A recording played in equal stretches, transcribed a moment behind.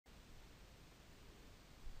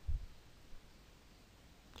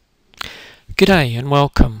G'day and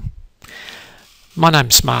welcome. My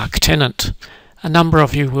name's Mark Tennant. A number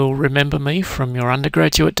of you will remember me from your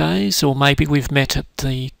undergraduate days, or maybe we've met at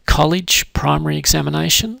the college primary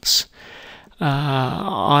examinations.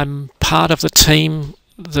 I'm part of the team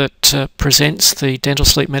that presents the Dental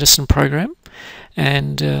Sleep Medicine program,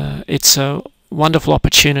 and it's a wonderful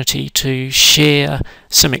opportunity to share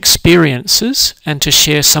some experiences and to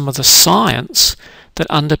share some of the science that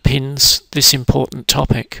underpins this important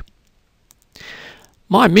topic.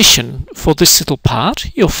 My mission for this little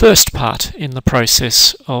part, your first part in the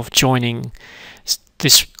process of joining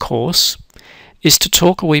this course, is to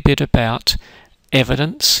talk a wee bit about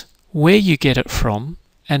evidence, where you get it from,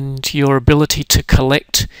 and your ability to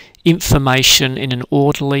collect information in an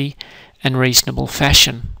orderly and reasonable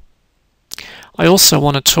fashion. I also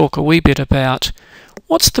want to talk a wee bit about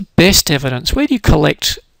what's the best evidence, where do you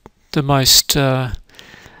collect the most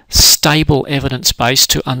stable evidence base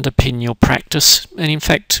to underpin your practice. And in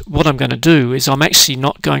fact, what I'm going to do is I'm actually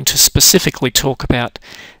not going to specifically talk about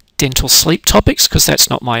dental sleep topics because that's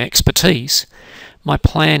not my expertise. My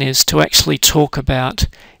plan is to actually talk about,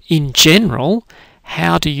 in general,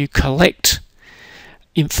 how do you collect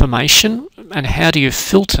information and how do you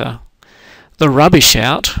filter the rubbish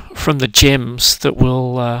out from the gems that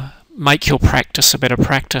will make your practice a better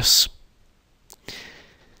practice.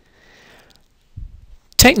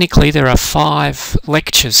 Technically, there are 5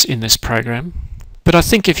 lectures in this program, but I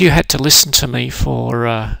think if you had to listen to me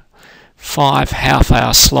for 5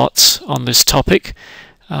 half-hour slots on this topic,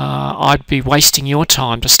 I'd be wasting your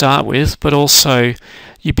time to start with, but also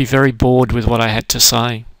you'd be very bored with what I had to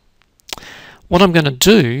say. What I'm going to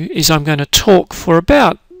do is I'm going to talk for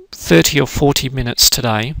about 30 or 40 minutes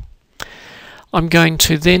today. I'm going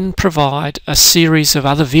to then provide a series of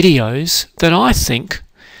other videos that I think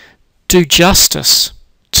do justice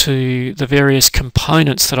to the various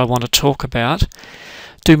components that I want to talk about,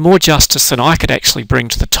 do more justice than I could actually bring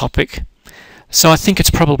to the topic. So I think it's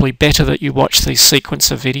probably better that you watch these sequence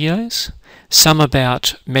of videos, some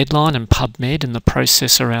about Medline and PubMed and the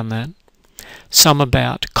process around that, some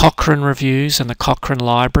about Cochrane reviews and the Cochrane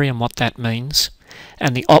library and what that means,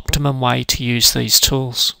 and the optimum way to use these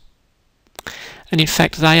tools. And in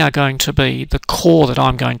fact, they are going to be the core that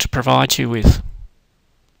I'm going to provide you with.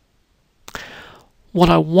 What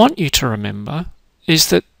I want you to remember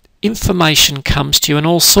is that information comes to you in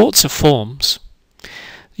all sorts of forms.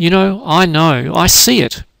 You know, I see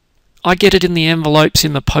it. I get it in the envelopes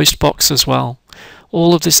in the post box as well.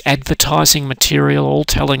 All of this advertising material all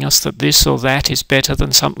telling us that this or that is better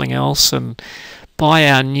than something else, and buy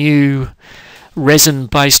our new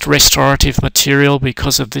resin-based restorative material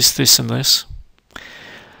because of this, this and this.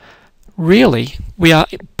 Really, we are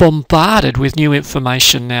bombarded with new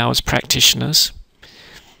information now as practitioners.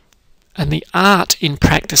 And the art in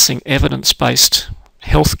practicing evidence-based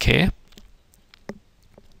healthcare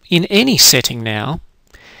in any setting now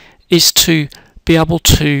is to be able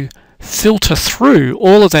to filter through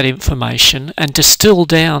all of that information and distill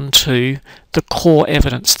down to the core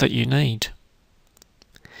evidence that you need.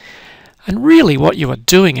 And really what you are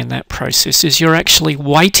doing in that process is you're actually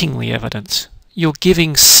weighting the evidence. You're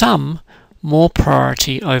giving some more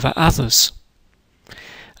priority over others.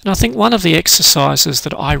 And I think one of the exercises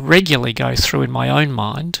that I regularly go through in my own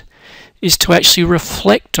mind is to actually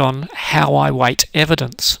reflect on how I weight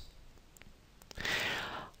evidence.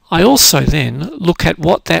 I also then look at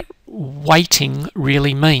what that weighting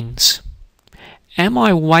really means. Am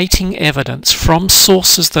I weighting evidence from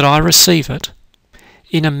sources that I receive it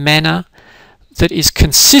in a manner that is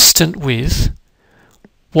consistent with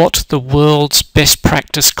what the world's best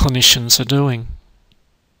practice clinicians are doing?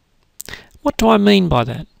 What do I mean by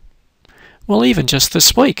that? Well, even just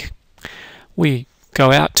this week, we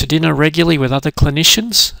go out to dinner regularly with other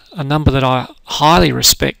clinicians, a number that I highly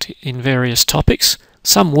respect in various topics,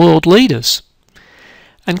 some world leaders.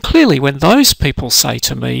 And clearly when those people say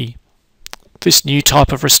to me, this new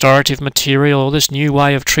type of restorative material or this new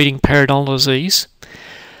way of treating periodontal disease,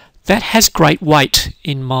 that has great weight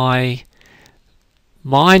in my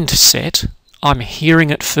mindset. I'm hearing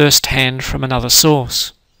it firsthand from another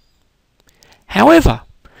source. However,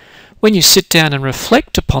 when you sit down and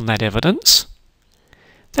reflect upon that evidence,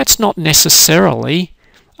 that's not necessarily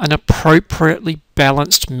an appropriately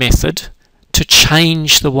balanced method to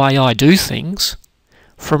change the way I do things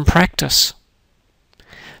from practice.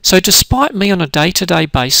 So despite me on a day-to-day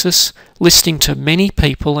basis listening to many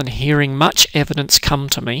people and hearing much evidence come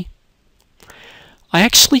to me, I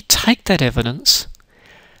actually take that evidence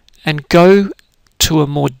and go to a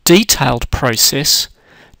more detailed process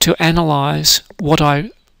to analyse what I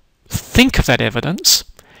think of that evidence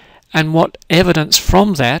and what evidence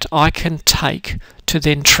from that I can take to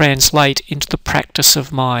then translate into the practice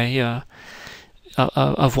of my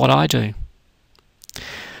of what I do.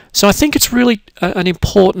 So I think it's really an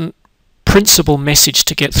important principal message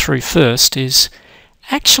to get through first is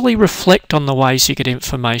actually reflect on the ways you get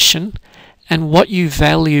information and what you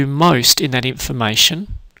value most in that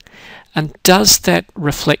information, and does that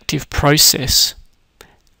reflective process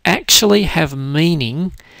actually have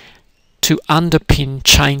meaning to underpin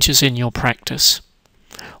changes in your practice?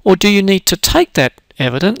 Or do you need to take that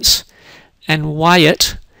evidence and weigh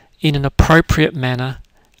it in an appropriate manner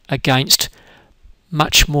against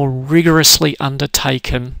much more rigorously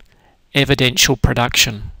undertaken evidential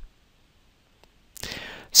production?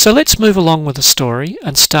 So let's move along with the story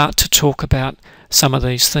and start to talk about some of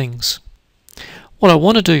these things. What I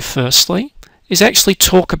want to do firstly is actually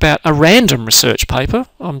talk about a random research paper.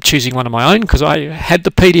 I'm choosing one of my own because I had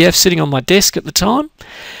the PDF sitting on my desk at the time,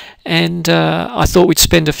 and I thought we'd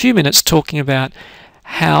spend a few minutes talking about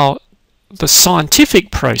how the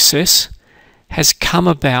scientific process has come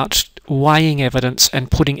about weighing evidence and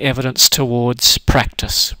putting evidence towards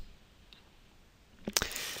practice.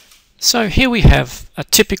 So here we have a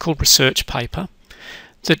typical research paper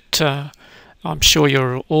that I'm sure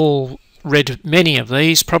you're all read many of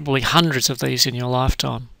these, probably hundreds of these in your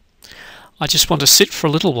lifetime. I just want to sit for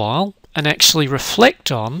a little while and actually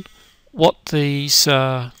reflect on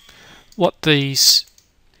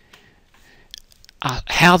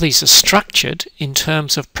how these are structured in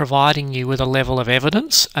terms of providing you with a level of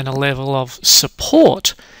evidence and a level of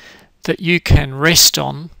support that you can rest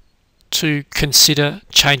on to consider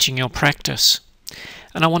changing your practice.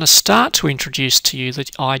 And I want to start to introduce to you the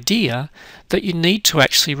idea that you need to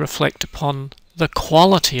actually reflect upon the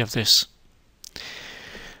quality of this.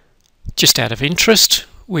 Just out of interest,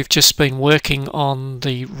 we've just been working on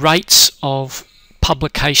the rates of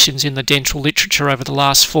publications in the dental literature over the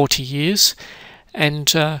last 40 years,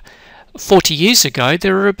 and 40 years ago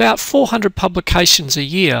there were about 400 publications a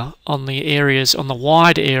year on the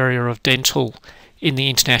wide area of dental in the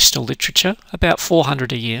international literature, about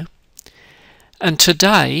 400 a year. And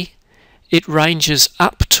today it ranges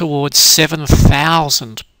up towards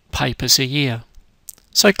 7,000 papers a year.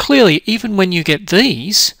 So clearly, even when you get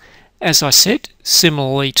these, as I said,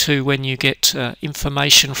 similarly to when you get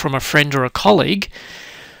information from a friend or a colleague,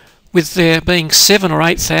 with there being 7,000 or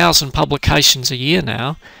 8,000 publications a year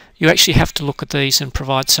now, you actually have to look at these and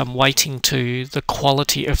provide some weighting to the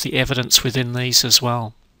quality of the evidence within these as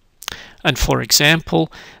well. And for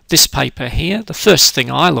example, this paper here, the first thing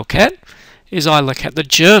I look at is I look at the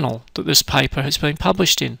journal that this paper has been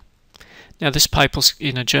published in. Now this paper's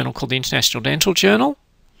in a journal called the International Dental Journal,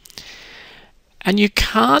 and you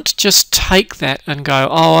can't just take that and go,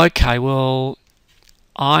 oh okay, well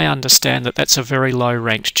I understand that that's a very low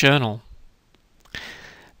ranked journal,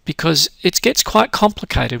 because it gets quite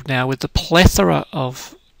complicated now with the plethora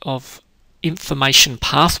of information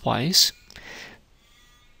pathways.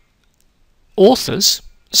 Authors,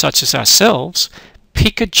 such as ourselves,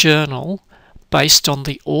 pick a journal based on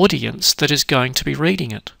the audience that is going to be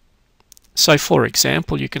reading it. So for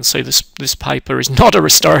example, you can see this paper is not a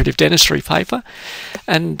restorative dentistry paper,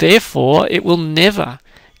 and therefore it will never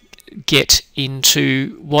get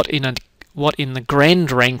into what in the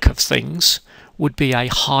grand rank of things would be a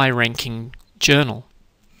high-ranking journal.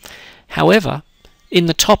 However, in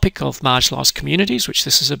the topic of marginalised communities, which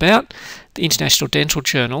this is about, the International Dental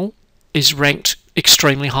Journal is ranked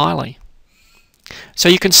extremely highly. So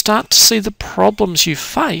you can start to see the problems you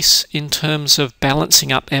face in terms of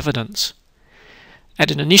balancing up evidence.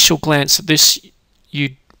 At an initial glance at this,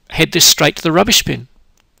 you'd head this straight to the rubbish bin.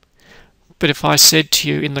 But if I said to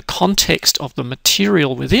you, in the context of the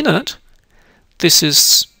material within it, this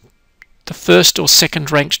is the first or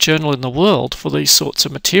second ranked journal in the world for these sorts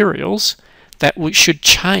of materials, that should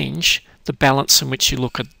change the balance in which you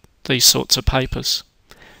look at these sorts of papers.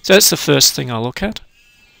 So that's the first thing I look at.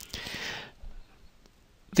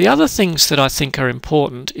 The other things that I think are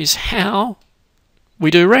important is how we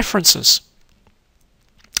do references.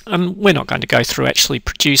 And we're not going to go through actually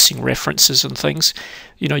producing references and things.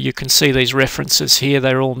 You know, you can see these references here,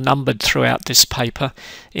 they're all numbered throughout this paper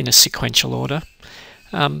in a sequential order.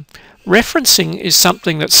 Referencing is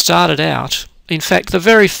something that started out, in fact, the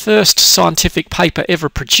very first scientific paper ever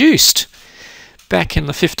produced back in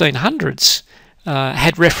the 1500s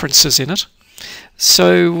had references in it.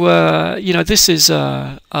 So, you know, this is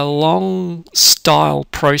a long style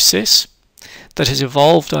process that has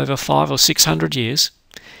evolved over 500 or 600 years.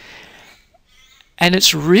 And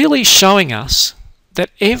it's really showing us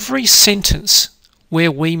that every sentence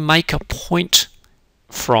where we make a point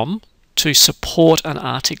from to support an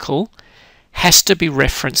article has to be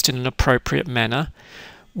referenced in an appropriate manner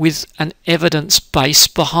with an evidence base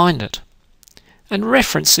behind it. And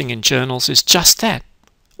referencing in journals is just that.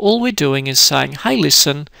 All we're doing is saying, hey,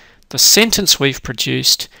 listen, the sentence we've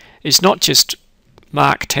produced is not just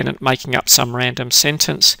Mark Tennant making up some random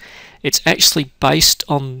sentence. It's actually based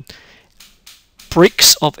on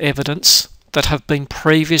bricks of evidence that have been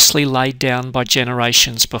previously laid down by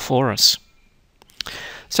generations before us.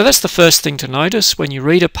 So that's the first thing to notice. When you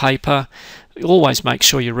read a paper, always make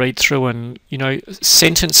sure you read through, and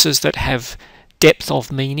sentences that have depth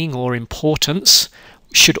of meaning or importance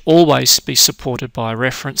should always be supported by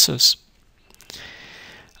references.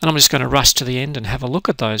 And I'm just going to rush to the end and have a look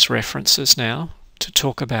at those references now to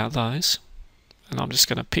talk about those. And I'm just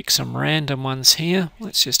going to pick some random ones here.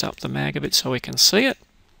 Let's just up the mag a bit so we can see it.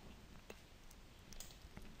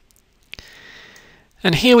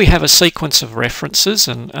 And here we have a sequence of references,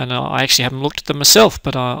 and I actually haven't looked at them myself,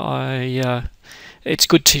 but it's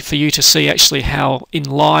good for you to see actually how in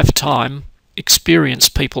live time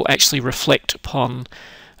experienced people actually reflect upon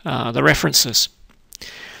the references.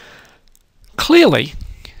 Clearly,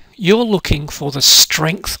 you're looking for the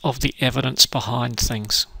strength of the evidence behind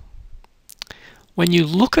things. When you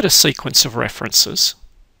look at a sequence of references,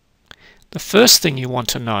 the first thing you want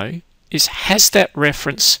to know is, has that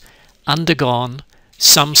reference undergone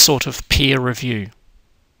some sort of peer review?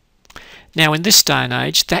 Now, in this day and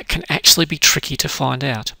age, that can actually be tricky to find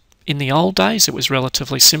out. In the old days, it was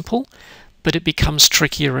relatively simple, but it becomes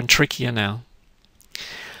trickier and trickier now.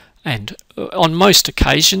 And on most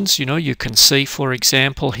occasions, you can see, for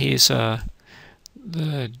example, here's the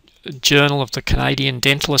Journal of the Canadian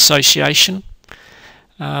Dental Association.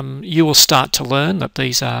 You will start to learn that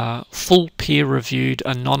these are full peer-reviewed,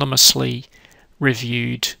 anonymously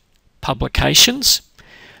reviewed publications.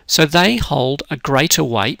 So they hold a greater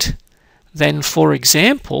weight than, for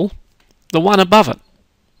example, the one above it.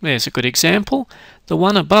 There's a good example. The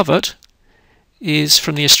one above it is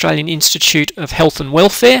from the Australian Institute of Health and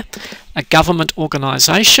Welfare, a government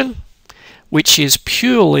organisation which is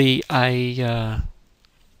purely a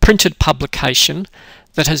printed publication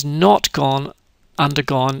that has not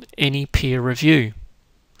undergone any peer review.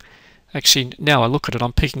 Actually, now I look at it,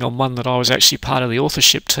 I'm picking on one that I was actually part of the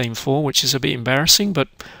authorship team for, which is a bit embarrassing, but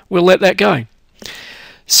we'll let that go.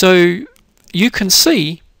 So you can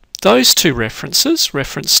see those two references,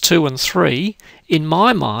 reference 2 and 3, in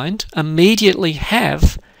my mind, immediately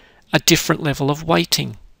have a different level of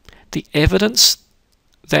weighting. The evidence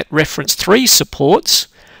that reference 3 supports,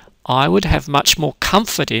 I would have much more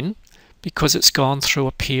comfort in because it's gone through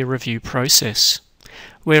a peer review process.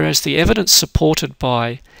 Whereas the evidence supported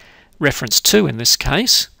by reference 2 in this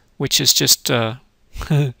case, which is just I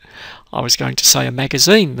was going to say a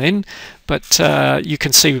magazine then, but you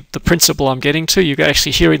can see the principle I'm getting to. You're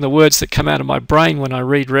actually hearing the words that come out of my brain when I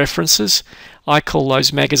read references. I call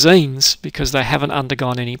those magazines because they haven't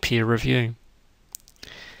undergone any peer review.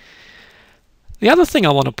 The other thing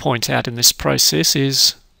I want to point out in this process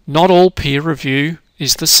is not all peer review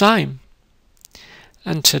is the same.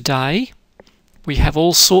 And today we have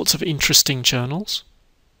all sorts of interesting journals.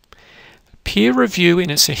 Peer review in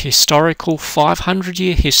its historical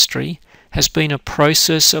 500-year history has been a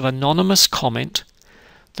process of anonymous comment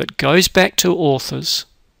that goes back to authors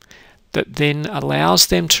that then allows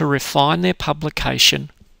them to refine their publication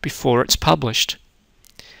before it's published.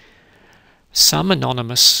 Some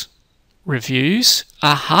anonymous reviews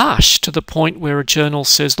are harsh to the point where a journal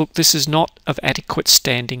says, look, this is not of adequate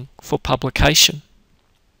standing for publication.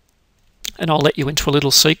 And I'll let you into a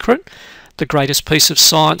little secret. The greatest piece of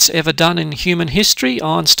science ever done in human history,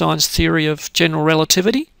 Einstein's theory of general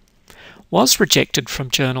relativity, was rejected from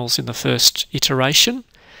journals in the first iteration,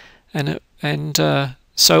 and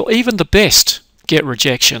so even the best get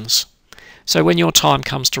rejections. So when your time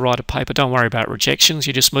comes to write a paper, don't worry about rejections,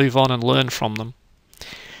 you just move on and learn from them.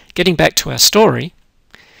 Getting back to our story,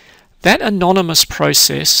 that anonymous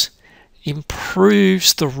process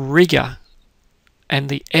improves the rigour and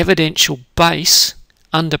the evidential base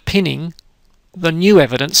underpinning the new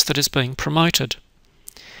evidence that is being promoted.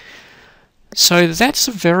 So that's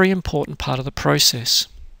a very important part of the process.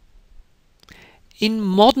 In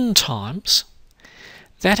modern times,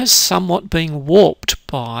 that has somewhat been warped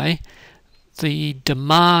by the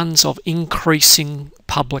demands of increasing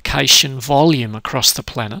publication volume across the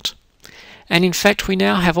planet. And in fact, we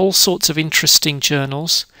now have all sorts of interesting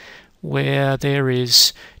journals where there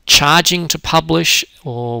is charging to publish,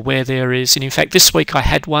 or where there is, and in fact this week I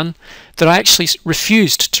had one that I actually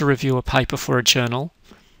refused to review a paper for a journal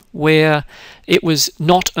where it was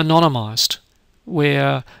not anonymised,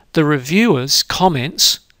 where the reviewer's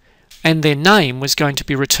comments and their name was going to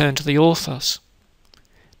be returned to the authors.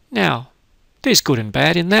 Now, there's good and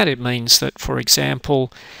bad in that. It means that, for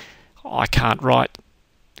example, I can't write,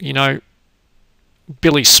 you know,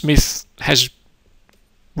 Billy Smith has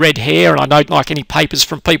red hair and I don't like any papers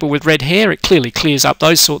from people with red hair. It clearly clears up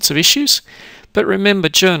those sorts of issues. But remember,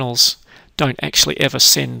 journals don't actually ever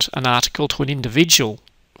send an article to an individual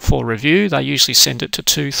for review. They usually send it to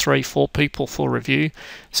 2, 3, 4 people for review.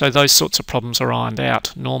 So those sorts of problems are ironed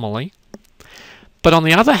out normally. But on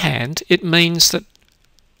the other hand, it means that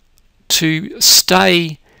to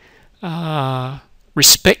stay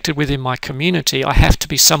respected within my community, I have to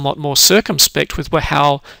be somewhat more circumspect with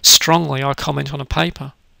how strongly I comment on a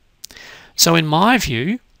paper. So in my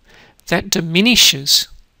view, that diminishes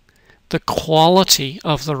the quality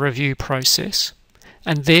of the review process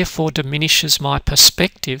and therefore diminishes my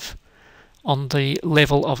perspective on the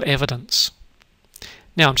level of evidence.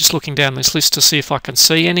 Now I'm just looking down this list to see if I can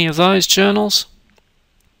see any of those journals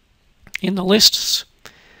in the lists.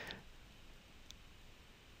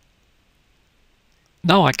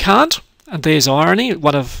 No, I can't, and there's irony.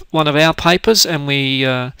 One of our papers, and we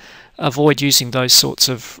avoid using those sorts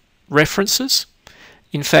of references.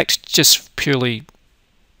 In fact, just purely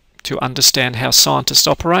to understand how scientists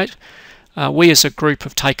operate, we as a group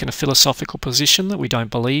have taken a philosophical position that we don't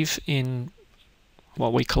believe in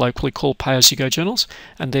what we colloquially call pay-as-you-go journals,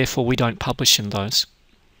 and therefore we don't publish in those.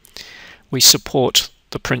 We support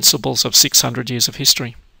the principles of 600 years of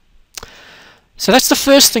history. So that's the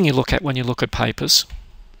first thing you look at when you look at papers.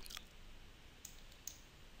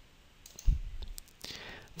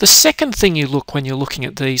 The second thing you look when you're looking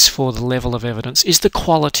at these for the level of evidence is the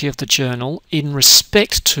quality of the journal in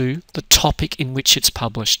respect to the topic in which it's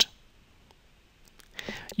published.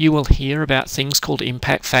 You will hear about things called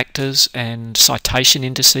impact factors and citation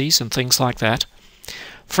indices and things like that.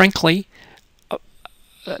 Frankly,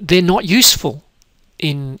 they're not useful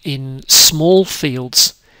in small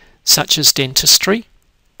fields such as dentistry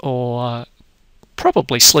or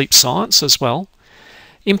probably sleep science as well.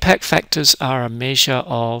 Impact factors are a measure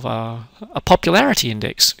of a popularity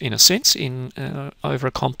index, in a sense, over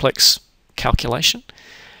a complex calculation.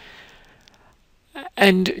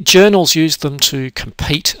 And journals use them to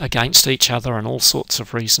compete against each other and all sorts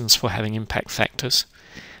of reasons for having impact factors.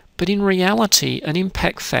 But in reality, an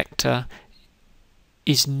impact factor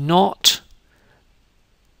is not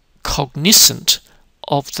cognizant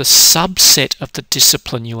of the subset of the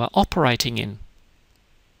discipline you are operating in.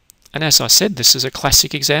 And as I said, this is a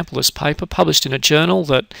classic example. This paper published in a journal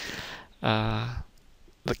that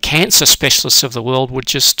the cancer specialists of the world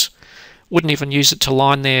wouldn't even use it to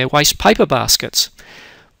line their waste paper baskets.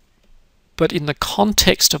 But in the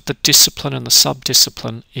context of the discipline and the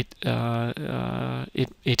sub-discipline, it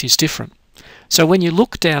is different. So when you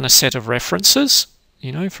look down a set of references,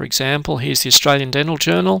 you know, for example, here's the Australian Dental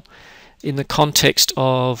Journal in the context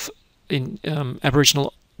of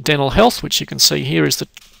Aboriginal dental health, which you can see here is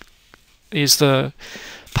the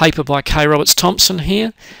paper by K. Roberts Thompson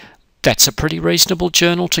here. That's a pretty reasonable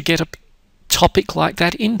journal to get a topic like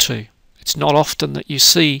that into. It's not often that you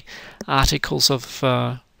see articles of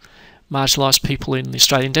marginalised people in the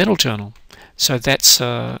Australian Dental Journal. So that's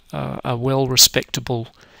a well-respectable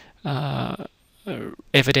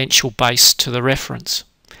evidential base to the reference.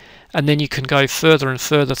 And then you can go further and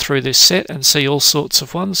further through this set and see all sorts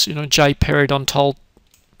of ones. You know, J. Periodontology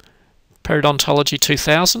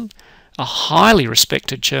 2000, a highly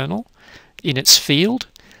respected journal in its field,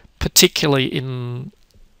 particularly in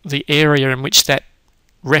the area in which that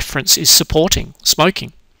reference is supporting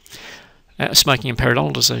smoking and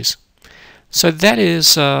periodontal disease. So that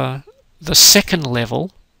is the second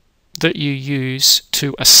level that you use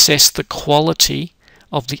to assess the quality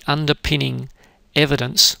of the underpinning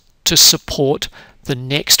evidence to support the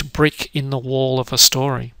next brick in the wall of a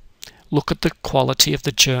story. Look at the quality of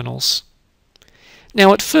the journals.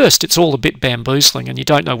 Now at first it's all a bit bamboozling and you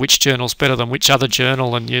don't know which journal's better than which other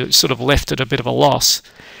journal and you're sort of left at a bit of a loss.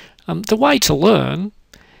 The way to learn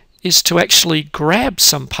is to actually grab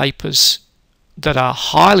some papers that are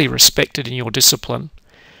highly respected in your discipline,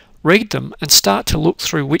 read them and start to look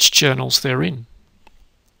through which journals they're in.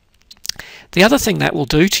 The other thing that will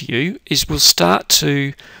do to you is we'll start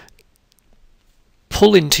to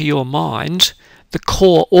pull into your mind the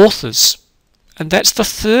core authors, and that's the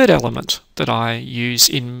third element that I use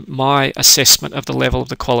in my assessment of the level of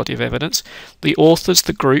the quality of evidence: the authors,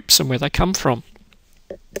 the groups, and where they come from.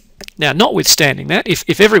 Now, notwithstanding that,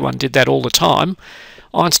 if everyone did that all the time,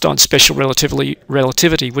 Einstein's special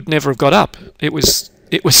relativity would never have got up. It was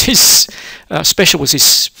his special was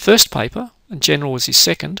his first paper, and general was his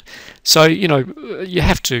second. So, you know, you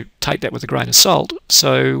have to take that with a grain of salt.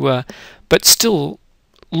 So, but still,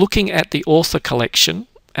 looking at the author collection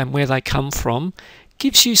and where they come from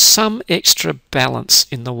gives you some extra balance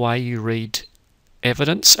in the way you read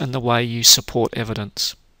evidence and the way you support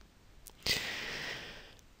evidence.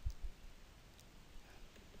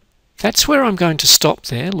 That's where I'm going to stop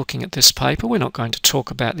there looking at this paper. We're not going to talk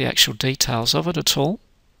about the actual details of it at all.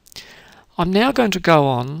 I'm now going to go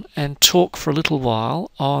on and talk for a little while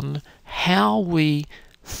on how we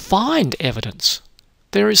find evidence.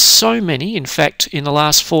 There is so many. In fact, in the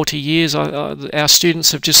last 40 years, our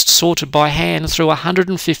students have just sorted by hand through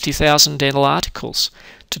 150,000 dental articles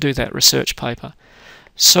to do that research paper.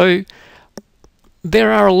 So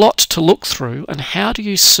there are a lot to look through, and how do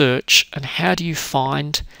you search and how do you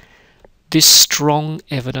find this strong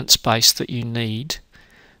evidence base that you need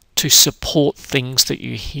to support things that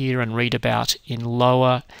you hear and read about in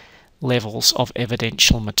lower levels of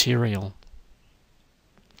evidential material.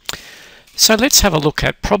 So let's have a look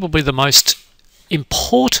at probably the most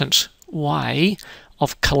important way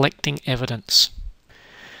of collecting evidence.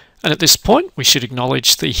 And at this point we should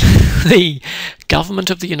acknowledge the government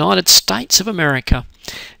of the United States of America,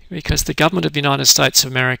 because the government of the United States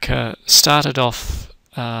of America started off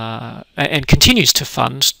and continues to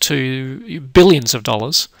fund to billions of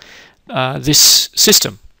dollars this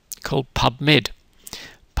system called PubMed.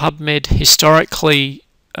 PubMed historically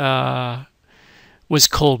was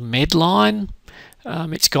called Medline.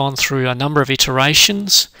 It's gone through a number of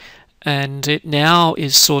iterations, and it now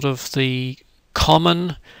is sort of the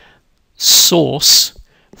common source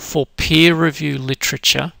for peer review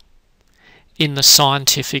literature in the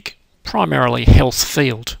scientific, primarily health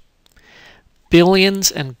field.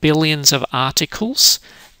 Billions and billions of articles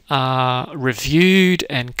are reviewed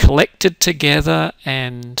and collected together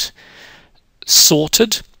and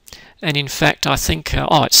sorted. And in fact, I think,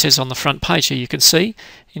 it says on the front page here, you can see,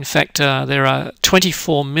 in fact, there are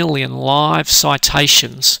 24 million live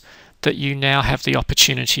citations that you now have the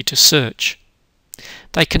opportunity to search.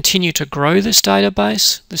 They continue to grow this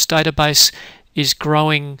database. This database is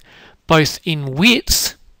growing both in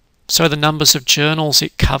width, so the numbers of journals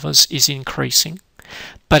it covers is increasing,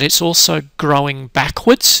 but it's also growing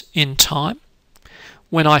backwards in time.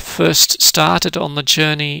 When I first started on the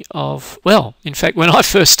journey of, well, in fact, when I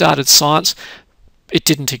first started science, it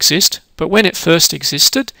didn't exist, but when it first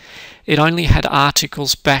existed, it only had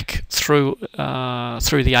articles back through the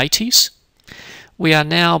 80s. We are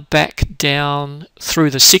now back down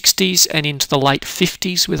through the 60s and into the late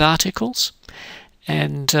 50s with articles,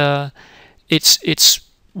 and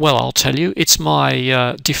well, I'll tell you, it's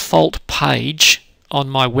my default page on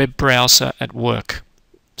my web browser at work.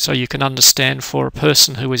 So you can understand, for a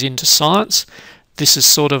person who is into science, this is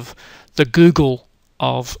sort of the Google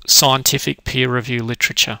of scientific peer review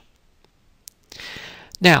literature.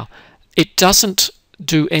 Now, it doesn't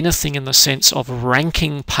do anything in the sense of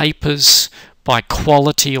ranking papers by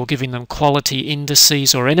quality or giving them quality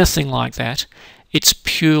indices or anything like that. It's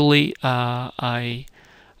purely a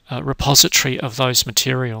repository of those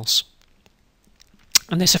materials.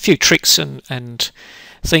 And there's a few tricks and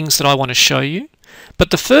things that I want to show you.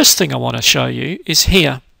 But the first thing I want to show you is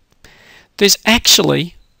here. There's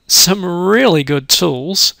actually some really good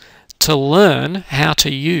tools to learn how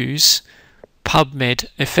to use PubMed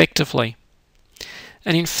effectively.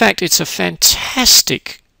 And in fact, it's a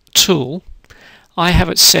fantastic tool. I have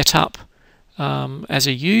it set up as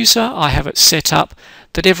a user. I have it set up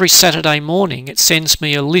that every Saturday morning it sends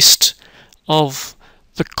me a list of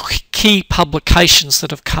the key publications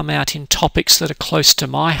that have come out in topics that are close to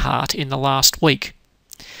my heart in the last week.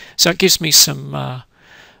 So it gives me some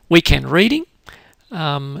weekend reading,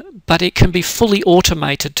 but it can be fully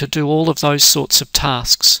automated to do all of those sorts of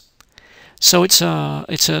tasks. So it's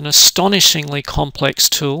an astonishingly complex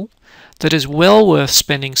tool that is well worth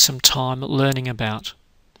spending some time learning about.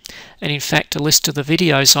 And in fact, a list of the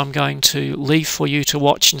videos I'm going to leave for you to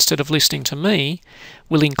watch instead of listening to me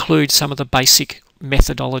will include some of the basic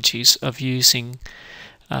methodologies of using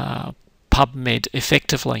PubMed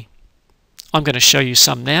effectively. I'm going to show you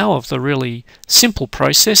some now of the really simple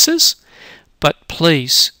processes, but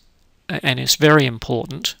please, and it's very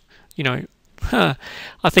important, you know,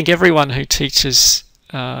 I think everyone who teaches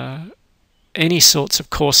any sorts of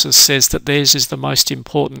courses says that theirs is the most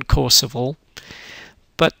important course of all.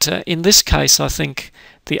 But in this case, I think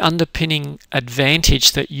the underpinning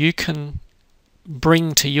advantage that you can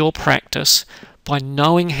bring to your practice by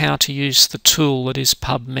knowing how to use the tool that is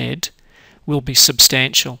PubMed will be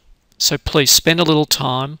substantial. So please spend a little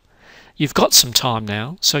time. You've got some time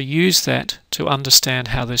now, so use that to understand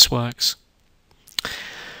how this works.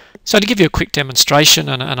 So to give you a quick demonstration,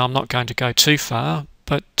 and I'm not going to go too far,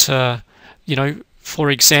 but you know,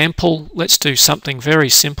 for example, let's do something very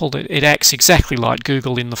simple that it acts exactly like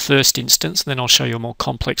Google in the first instance, and then I'll show you a more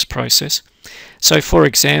complex process. So for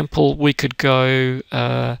example, we could go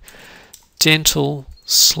dental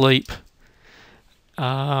sleep.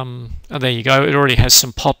 And there you go, it already has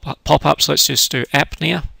some pop-ups. Let's just do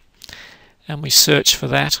apnea, and we search for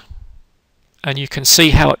that, and you can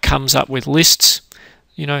see how it comes up with lists.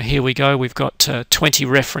 You know, here we go, we've got 20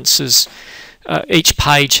 references. Each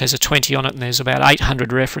page has a 20 on it, and there's about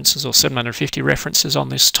 800 references or 750 references on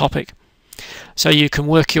this topic. So you can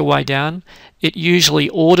work your way down. It usually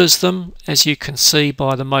orders them, as you can see,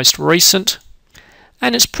 by the most recent,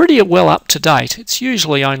 and it's pretty well up to date. It's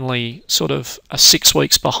usually only sort of 6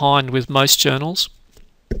 weeks behind with most journals,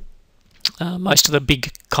 most of the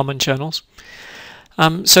big common journals.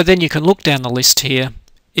 So then you can look down the list here.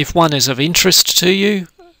 If one is of interest to you,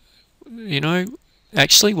 you know,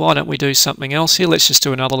 actually, why don't we do something else here? Let's just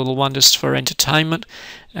do another little one just for entertainment,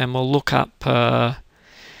 and we'll look up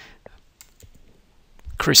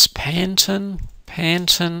Chris Panton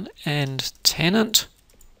and Tennant.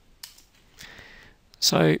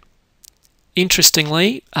 So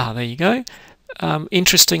interestingly, there you go.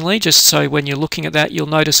 Interestingly, just so when you're looking at that, you'll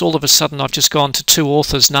notice all of a sudden I've just gone to 2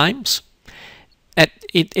 authors' names. At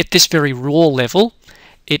this very raw level,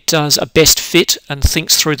 it does a best fit and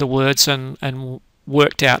thinks through the words and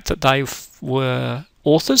worked out that they were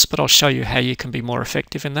authors, but I'll show you how you can be more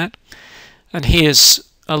effective in that. And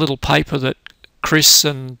here's a little paper that Chris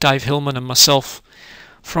and Dave Hillman and myself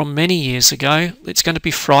from many years ago. It's going to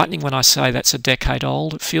be frightening when I say that's a decade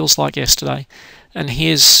old. It feels like yesterday. And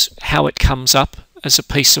here's how it comes up as a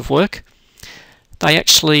piece of work. They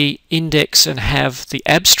actually index and have the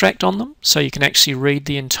abstract on them, so you can actually read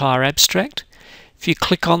the entire abstract. If you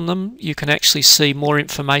click on them, you can actually see more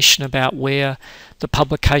information about where the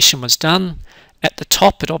publication was done. At the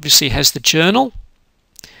top, it obviously has the journal.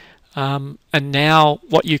 And now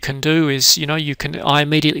what you can do is, you know, I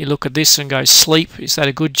immediately look at this and go, sleep, is that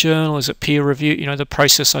a good journal? Is it peer review? You know, the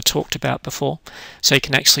process I talked about before. So you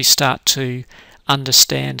can actually start to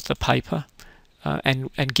understand the paper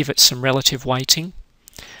and give it some relative weighting.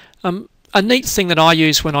 A neat thing that I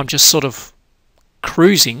use when I'm just sort of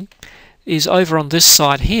cruising is over on this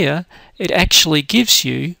side here, it actually gives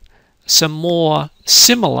you some more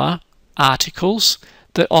similar articles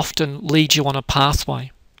that often lead you on a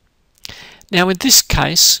pathway. Now in this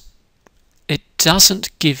case, it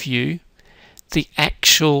doesn't give you the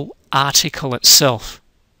actual article itself,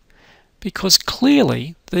 because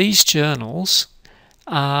clearly these journals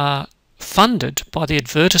are funded by the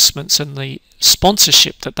advertisements and the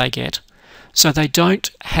sponsorship that they get, so they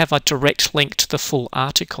don't have a direct link to the full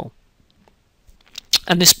article.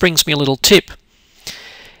 And this brings me a little tip.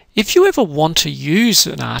 If you ever want to use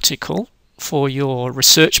an article for your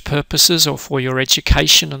research purposes or for your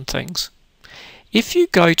education and things, if you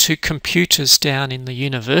go to computers down in the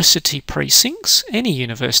university precincts, any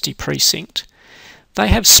university precinct, they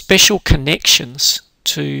have special connections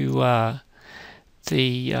to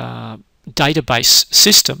the database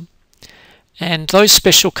system, and those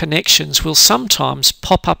special connections will sometimes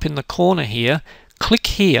pop up in the corner here. Click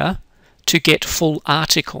here to get full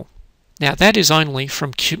article. Now that is only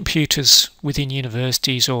from computers within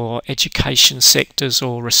universities or education sectors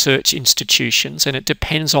or research institutions, and it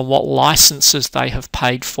depends on what licenses they have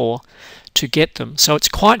paid for to get them. So it's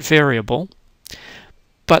quite variable,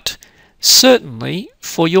 but certainly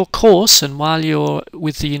for your course and while you're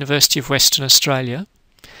with the University of Western Australia,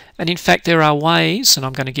 and in fact there are ways, and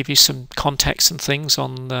I'm going to give you some contacts and things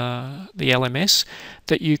on the LMS,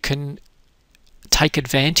 that you can take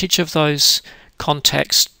advantage of those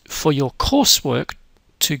contacts for your coursework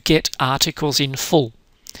to get articles in full.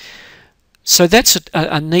 So that's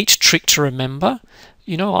a neat trick to remember.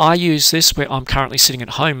 You know, I use this where I'm currently sitting at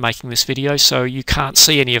home making this video, so you can't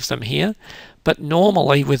see any of them here. But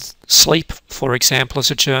normally with Sleep, for example,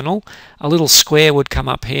 as a journal, a little square would come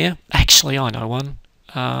up here. Actually, I know one.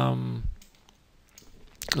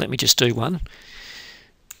 Let me just do one.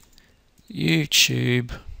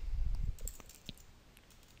 YouTube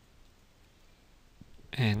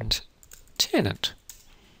and Tennant.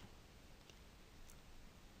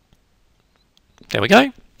 There we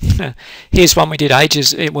go. Here's one we did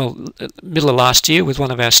middle of last year with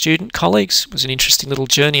one of our student colleagues. It was an interesting little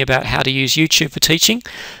journey about how to use YouTube for teaching.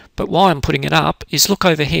 But why I'm putting it up is look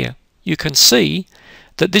over here. You can see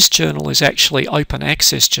that this journal is actually open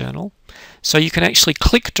access journal. So you can actually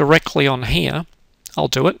click directly on here. I'll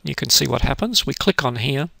do it. You can see what happens. We click on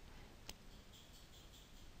here.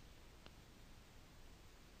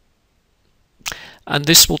 and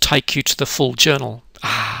this will take you to the full journal.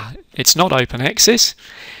 It's not open access.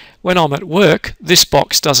 When I'm at work, this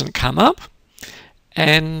box doesn't come up,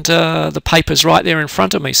 and the paper's right there in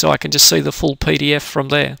front of me, so I can just see the full PDF from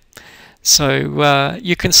there. So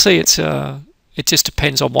you can see it just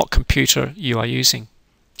depends on what computer you are using.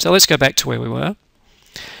 So let's go back to where we were.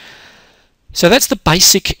 So that's the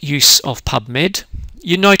basic use of PubMed.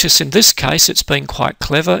 You notice in this case it's been quite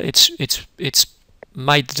clever. It's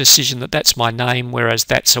made the decision that that's my name, whereas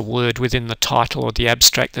that's a word within the title or the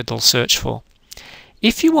abstract that it'll search for.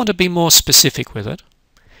 If you want to be more specific with it,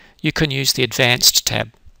 you can use the Advanced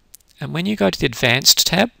tab. And when you go to the Advanced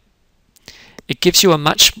tab, it gives you a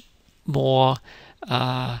much more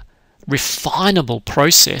refinable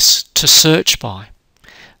process to search by.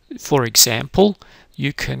 For example,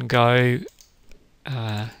 you can go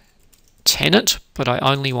Tennant, but I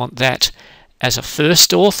only want that as a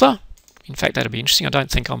first author. In fact, that'd be interesting. I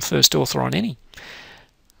don't think I'm first author on any.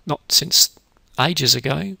 Not since ages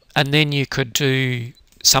ago. And then you could do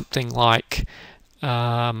something like,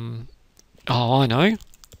 I know,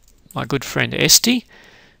 my good friend Esty,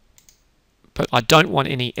 but I don't want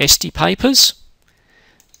any Esty papers,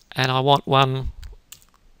 and I want one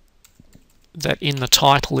that in the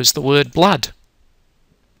title is the word blood.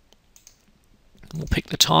 We'll pick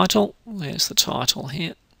the title. There's the title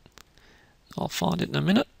here. I'll find it in a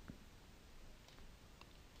minute.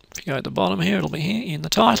 If you go at the bottom here, it'll be here in the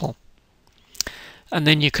title. And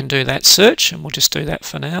then you can do that search, and we'll just do that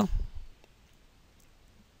for now.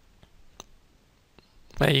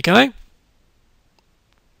 There you go.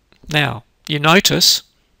 Now, you notice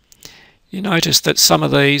that some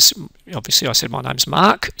of these, obviously I said my name's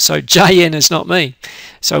Mark, so JN is not me.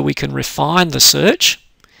 So we can refine the search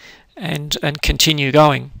and continue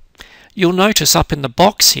going. You'll notice up in the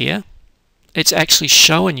box here, it's actually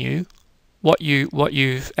showing you what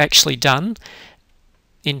you've actually done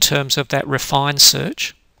in terms of that refined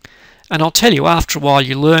search. And I'll tell you, after a while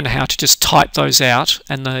you learn how to just type those out,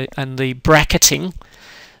 and the bracketing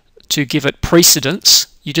to give it precedence,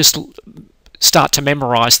 you just start to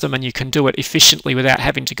memorize them, and you can do it efficiently without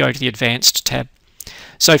having to go to the Advanced tab.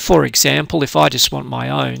 So for example, if I just want my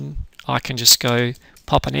own, I can just go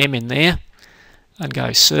pop an M in there and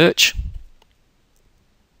go search,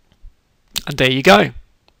 and there you go.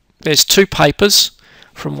 There's 2 papers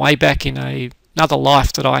from way back in another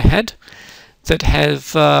life that I had that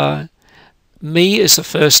have me as the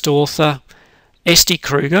first author, Esty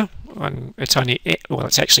Kruger, and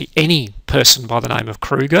it's actually any person by the name of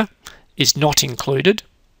Kruger is not included,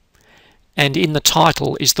 and in the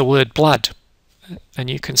title is the word blood, and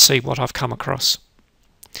you can see what I've come across.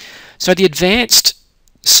 So the advanced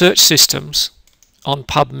search systems on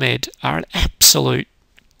PubMed are an absolute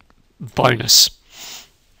bonus.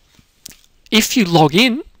 If you log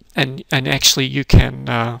in, and actually you can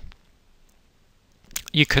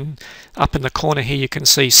up in the corner here you can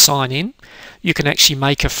see sign in, you can actually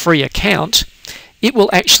make a free account. It will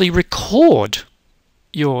actually record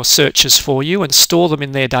your searches for you and store them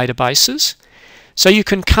in their databases. So you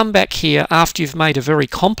can come back here after you've made a very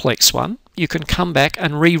complex one, you can come back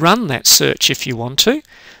and rerun that search if you want to.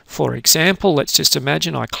 For example, let's just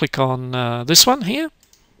imagine I click on this one here,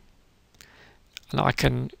 and I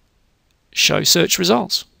can show search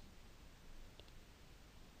results.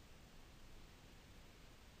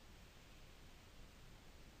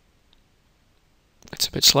 It's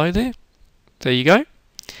a bit slow there. There you go.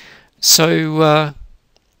 So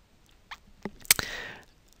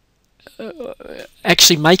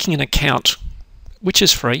actually making an account, which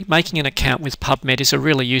is free, making an account with PubMed is a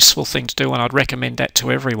really useful thing to do, and I'd recommend that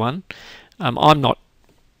to everyone. I'm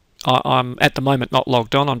at the moment not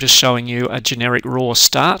logged on. I'm just showing you a generic raw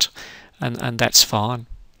start, and that's fine.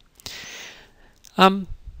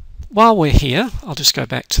 While we're here, I'll just go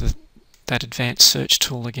back to that advanced search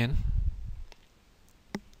tool again.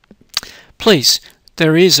 Please,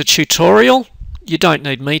 there is a tutorial. You don't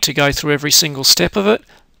need me to go through every single step of it.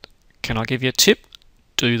 Can I give you a tip?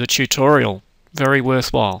 Do the tutorial. Very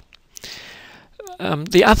worthwhile.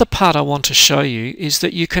 The other part I want to show you is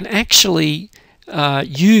that you can actually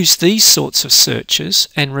use these sorts of searches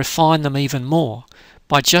and refine them even more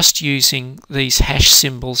by just using these hash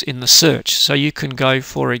symbols in the search. So you can go,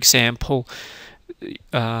 for example,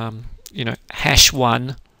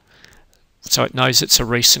 #1, so it knows it's a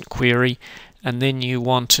recent query, and then you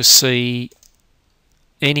want to see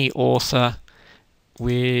any author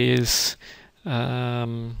with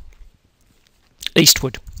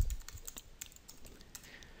Eastwood.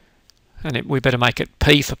 And we better make it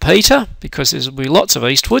P for Peter, because there'll be lots of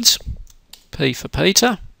Eastwoods. P for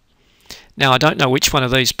Peter. Now I don't know which one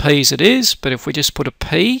of these P's it is, but if we just put a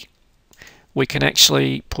P, We can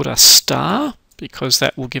actually put a star because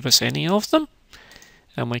that will give us any of them,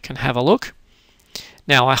 and we can have a look.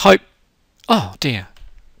 Now I hope, oh dear,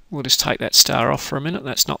 we'll just take that star off for a minute.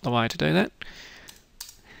 That's not the way to do that.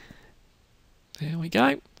 There we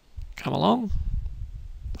go. Come along.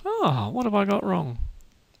 Oh, what have I got wrong?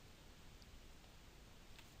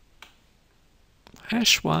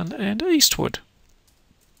 #1 and Eastwood.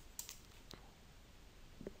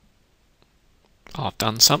 Oh, I've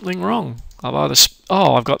done something wrong.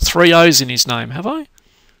 I've got 3 O's in his name, have I?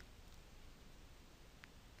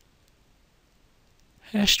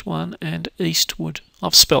 #1 and Eastwood.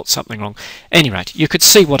 I've spelt something wrong. Anyway, you could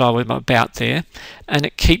see what I was about there, and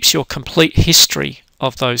it keeps your complete history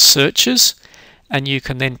of those searches, and you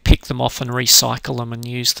can then pick them off and recycle them and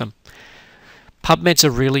use them. PubMed's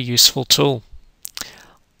a really useful tool.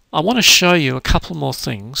 I want to show you a couple more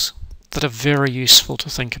things that are very useful to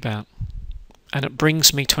think about, and it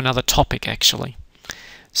brings me to another topic actually.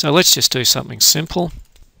 So let's just do something simple.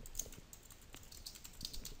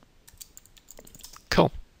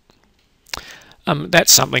 Cool.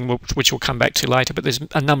 That's something which we'll come back to later, but there's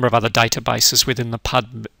a number of other databases within the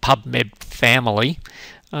PubMed family,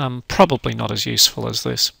 probably not as useful as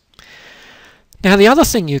this. Now the other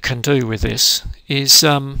thing you can do with this is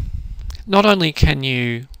not only can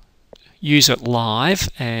you use it live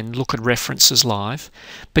and look at references live,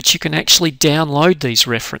 but you can actually download these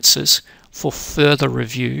references for further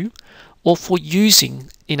review or for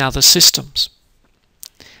using in other systems.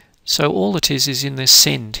 So all it is in this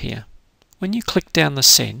send here. When you click down the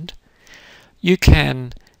send, you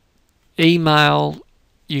can email,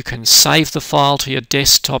 you can save the file to your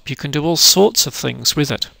desktop, you can do all sorts of things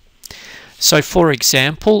with it. So for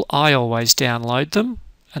example, I always download them,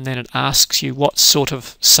 and then it asks you what sort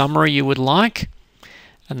of summary you would like,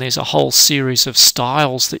 and there's a whole series of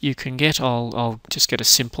styles that you can get. I'll just get a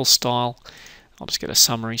simple style, I'll just get a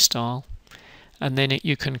summary style, and then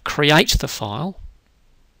you can create the file,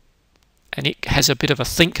 and it has a bit of a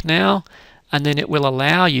think now, and then it will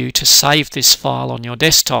allow you to save this file on your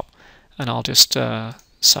desktop, and I'll just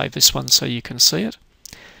save this one so you can see it,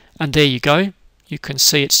 and there you go. You can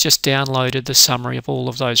see it's just downloaded the summary of all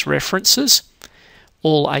of those references,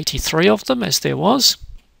 all 83 of them as there was,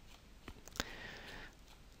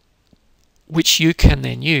 which you can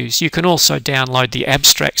then use. You can also download the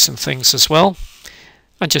abstracts and things as well.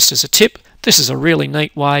 And just as a tip, this is a really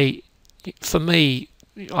neat way. For me,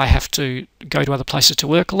 I have to go to other places to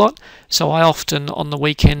work a lot, so I often on the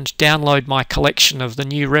weekend download my collection of the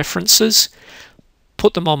new references,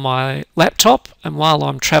 put them on my laptop, and while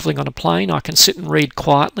I'm travelling on a plane I can sit and read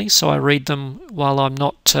quietly, so I read them while I'm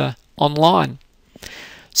not online.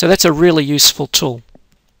 So that's a really useful tool,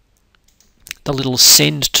 the little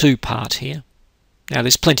send to part here. Now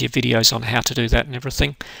there's plenty of videos on how to do that and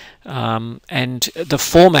everything, and the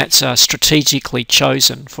formats are strategically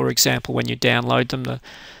chosen. For example, when you download them,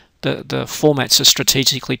 the formats are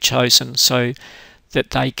strategically chosen so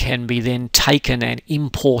that they can be then taken and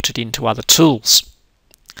imported into other tools.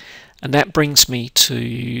 And that brings me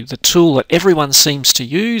to the tool that everyone seems to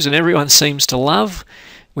use and everyone seems to love,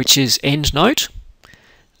 which is EndNote.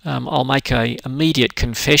 I'll make an immediate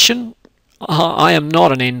confession. I am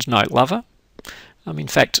not an EndNote lover. In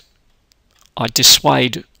fact, I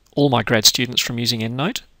dissuade all my grad students from using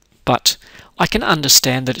EndNote, but I can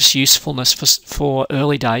understand that its usefulness for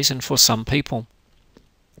early days and for some people.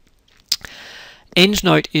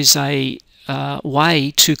 EndNote is a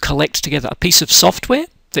way to collect together a piece of software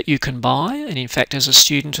that you can buy, and in fact as a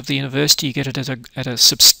student of the university you get it at a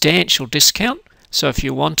substantial discount. So if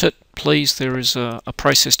you want it, please, there is a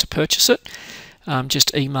process to purchase it.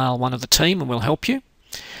 Just email one of the team and we'll help you.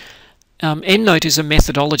 EndNote is a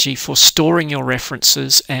methodology for storing your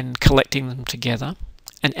references and collecting them together,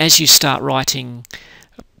 and as you start writing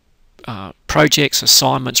projects,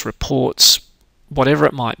 assignments, reports, whatever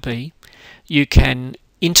it might be, you can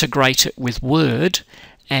integrate it with Word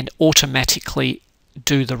and automatically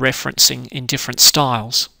do the referencing in different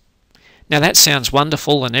styles. Now that sounds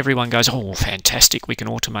wonderful and everyone goes, oh fantastic, we can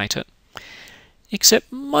automate it.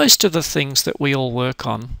 Except most of the things that we all work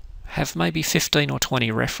on have maybe 15 or 20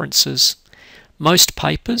 references. Most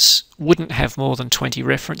papers wouldn't have more than 20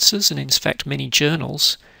 references, and in fact many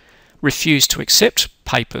journals refuse to accept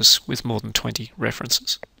papers with more than 20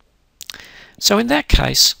 references. So in that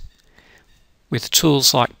case, with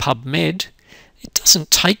tools like PubMed, it doesn't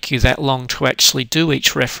take you that long to actually do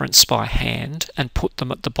each reference by hand and put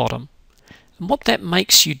them at the bottom. And what that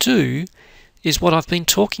makes you do is what I've been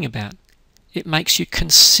talking about. It makes you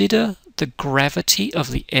consider the gravity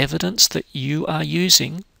of the evidence that you are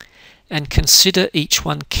using and consider each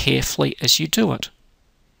one carefully as you do it.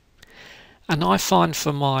 And I find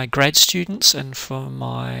for my grad students and for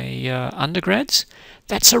my undergrads,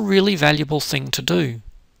 that's a really valuable thing to do.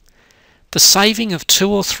 The saving of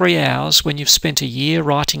 2 or 3 hours when you've spent a year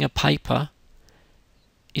writing a paper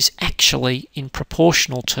is actually, in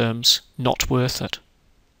proportional terms, not worth it.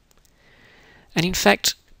 And in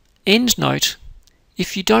fact, EndNote,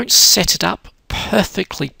 if you don't set it up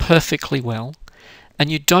perfectly well,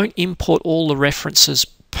 and you don't import all the references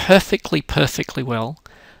perfectly well,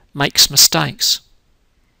 makes mistakes.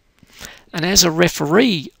 And as a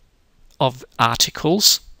referee of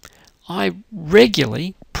articles, I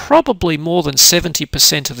regularly, probably more than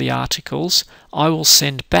 70% of the articles, I will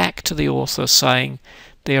send back to the author saying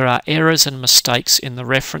there are errors and mistakes in the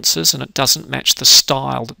references and it doesn't match the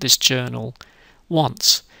style that this journal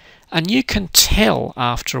wants. And you can tell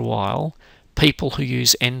after a while people who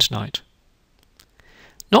use EndNote.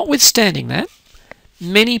 Notwithstanding that,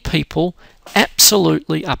 many people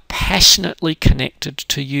absolutely are passionately connected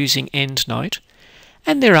to using EndNote,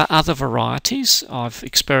 and there are other varieties. I've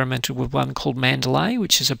experimented with one called Mendeley,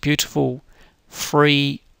 which is a beautiful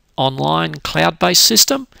free online cloud-based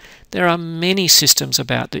system. There are many systems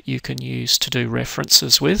about that you can use to do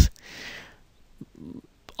references with.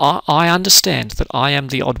 I understand that I am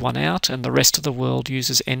the odd one out and the rest of the world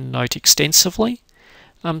uses EndNote extensively.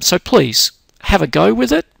 So please, have a go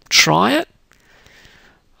with it, try it.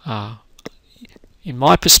 In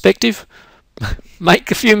my perspective,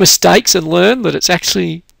 make a few mistakes and learn that it's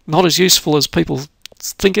actually not as useful as people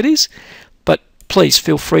think it is. But please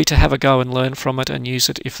feel free to have a go and learn from it and use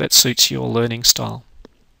it if that suits your learning style.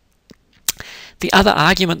 The other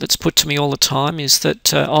argument that's put to me all the time is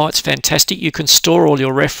that, oh, it's fantastic, you can store all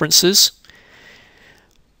your references.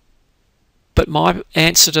 But my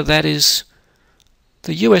answer to that is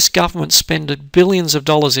the US government spends billions of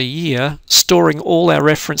dollars a year storing all our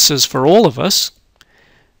references for all of us.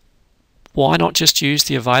 Why not just use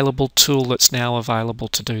the available tool that's now available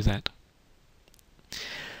to do that?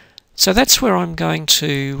 So that's where I'm going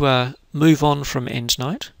to move on from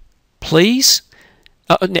EndNote. Please,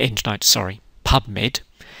 PubMed.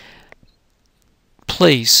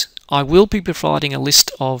 Please, I will be providing a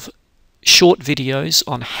list of short videos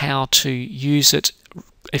on how to use it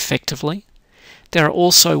effectively. There are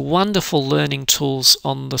also wonderful learning tools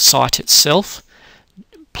on the site itself.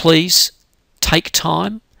 Please take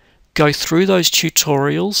time, go through those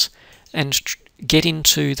tutorials and get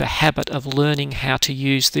into the habit of learning how to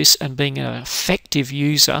use this and being an effective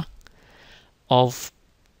user of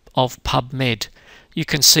PubMed. You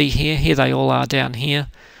can see here they all are down here.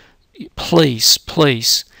 Please,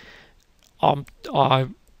 I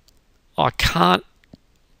can't,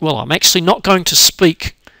 well, I'm actually not going to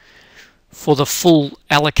speak for the full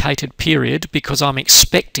allocated period because I'm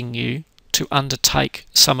expecting you to undertake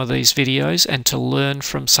some of these videos and to learn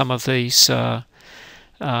from some of these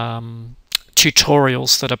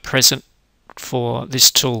tutorials that are present for this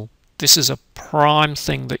tool. This is a prime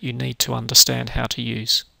thing that you need to understand how to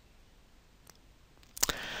use.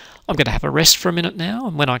 I'm going to have a rest for a minute now,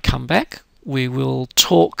 and when I come back we will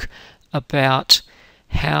talk about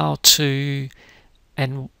how to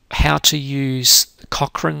use the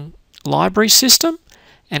Cochrane library system,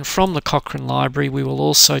 and from the Cochrane library we will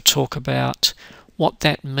also talk about what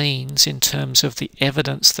that means in terms of the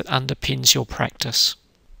evidence that underpins your practice.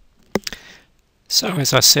 So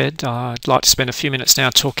as I said, I'd like to spend a few minutes now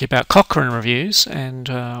talking about Cochrane reviews and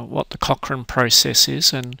what the Cochrane process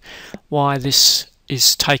is and why this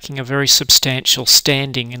is taking a very substantial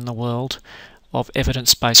standing in the world of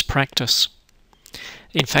evidence-based practice.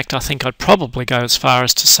 In fact, I think I'd probably go as far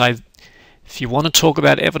as to say if you want to talk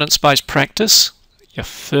about evidence-based practice, your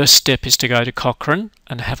first step is to go to Cochrane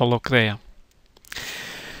and have a look there.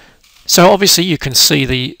 So obviously you can see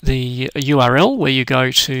the URL where you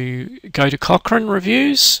go to Cochrane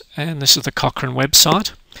reviews, and this is the Cochrane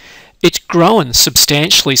website. It's grown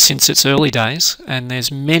substantially since its early days, and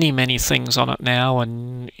there's many things on it now,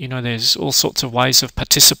 and you know there's all sorts of ways of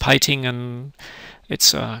participating, and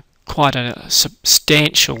it's quite a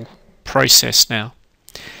substantial process now.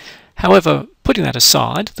 However, putting that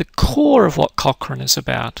aside, the core of what Cochrane is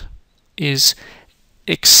about is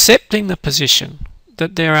accepting the position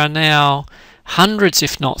that there are now hundreds,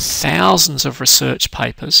 if not thousands, of research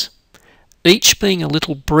papers, each being a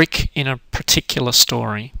little brick in a particular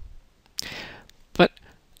story, but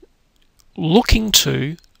looking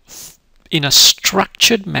to, in a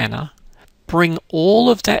structured manner, bring all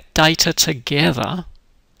of that data together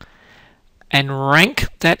and rank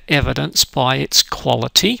that evidence by its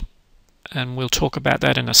quality, and we'll talk about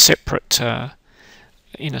that in a separate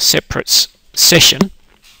session.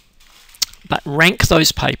 But rank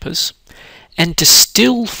those papers and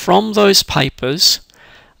distill from those papers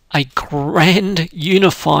a grand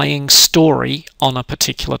unifying story on a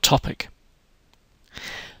particular topic.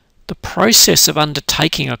 The process of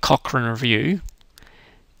undertaking a Cochrane review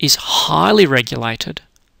is highly regulated,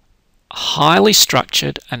 highly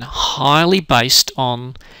structured, and highly based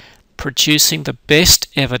on producing the best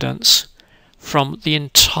evidence from the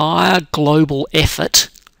entire global effort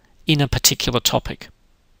in a particular topic.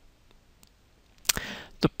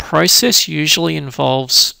 The process usually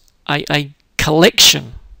involves a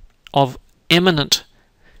collection of eminent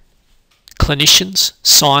clinicians,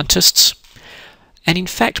 scientists, and in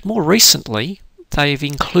fact more recently they've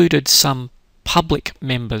included some public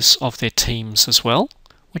members of their teams as well,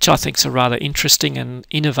 which I think is a rather interesting and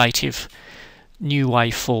innovative new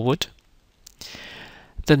way forward.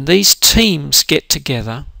 Then these teams get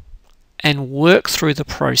together and work through the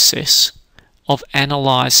process of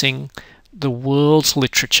analysing the world's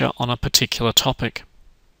literature on a particular topic.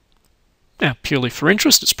 Now, purely for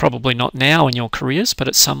interest, it's probably not now in your careers, but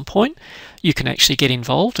at some point you can actually get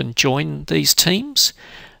involved and join these teams.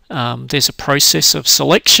 There's a process of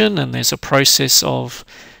selection, and there's a process of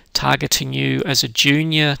targeting you as a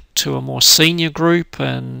junior to a more senior group,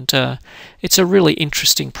 and it's a really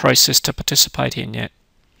interesting process to participate in yet.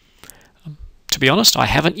 To be honest, I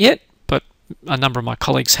haven't yet, but a number of my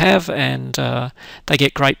colleagues have, and they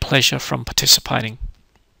get great pleasure from participating.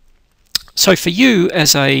 So for you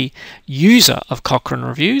as a user of Cochrane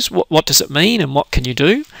Reviews, what does it mean and what can you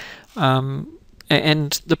do?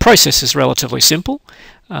 And the process is relatively simple.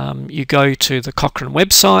 You go to the Cochrane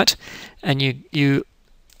website and you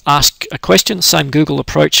ask a question, same Google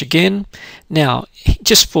approach again. Now,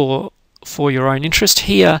 just for your own interest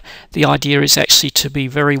here, the idea is actually to be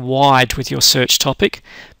very wide with your search topic,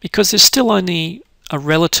 because there's still only a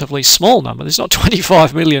relatively small number. There's not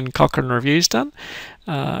 25 million Cochrane reviews done.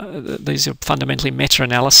 These are fundamentally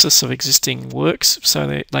meta-analysis of existing works, so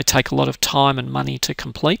they take a lot of time and money to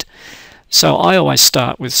complete. So I always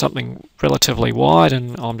start with something relatively wide,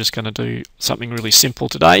 and I'm just going to do something really simple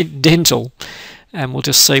today, dental, and we'll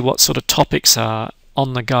just see what sort of topics are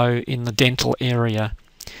on the go in the dental area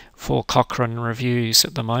for Cochrane reviews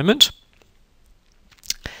at the moment.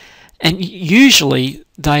 And usually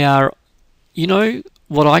they are, you know,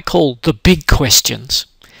 what I call the big questions.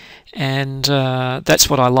 And that's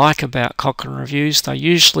what I like about Cochrane reviews. They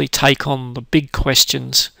usually take on the big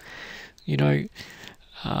questions, you know,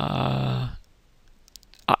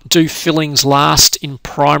 do fillings last in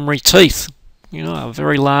primary teeth? You know, a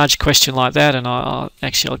very large question like that. And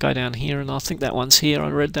actually I'll go down here, and I think that one's here. I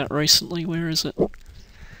read that recently. Where is it?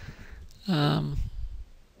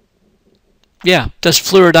 Yeah, does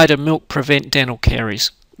fluoridated milk prevent dental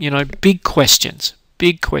caries? You know, big questions,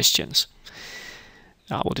 big questions.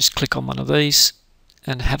 We'll just click on one of these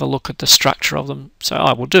and have a look at the structure of them. So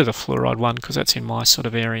I will do the fluoride one because that's in my sort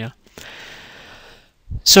of area.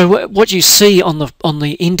 So what you see on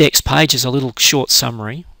the index page is a little short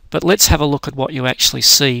summary, but let's have a look at what you actually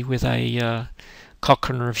see with a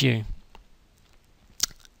Cochrane review.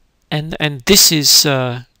 And this is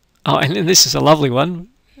and this is a lovely one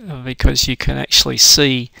because you can actually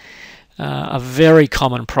see a very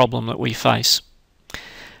common problem that we face.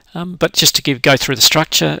 But just to go through the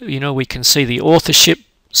structure, you know, we can see the authorship.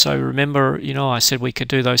 So remember, you know, I said we could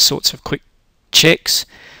do those sorts of quick checks.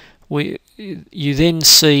 You then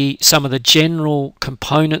see some of the general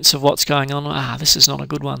components of what's going on. This is not a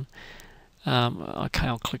good one. Okay,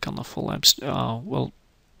 I'll click on the full abstract. Well,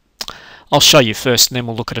 I'll show you first, and then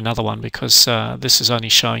we'll look at another one, because this is only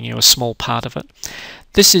showing you a small part of it.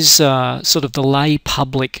 This is sort of the lay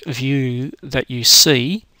public view that you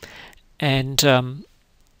see, and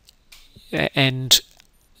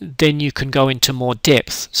then you can go into more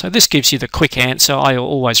depth. So this gives you the quick answer. I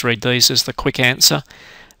always read these as the quick answer.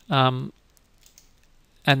 And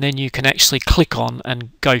then you can actually click on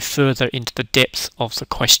and go further into the depth of the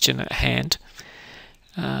question at hand.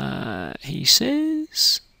 He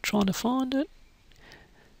says, trying to find it.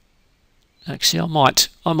 Actually,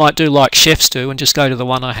 I might do like chefs do and just go to the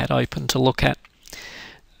one I had open to look at.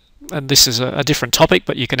 And this is a different topic,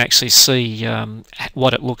 but you can actually see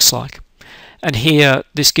what it looks like. And here,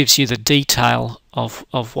 this gives you the detail of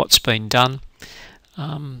what's been done.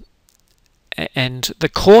 And the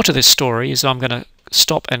core to this story is, I'm going to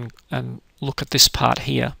stop and look at this part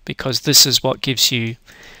here, because this is what gives you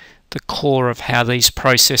the core of how these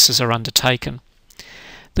processes are undertaken.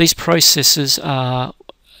 These processes are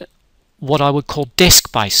what I would call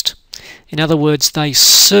desk-based. In other words, they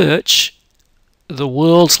search the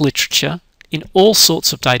world's literature in all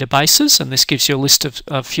sorts of databases, and this gives you a list of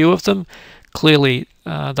a few of them: Clearly,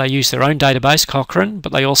 they use their own database, Cochrane,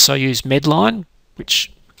 but they also use Medline,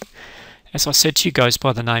 which, as I said to you, goes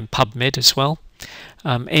by the name PubMed as well.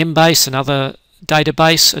 Embase, another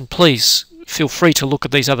database, and please feel free to look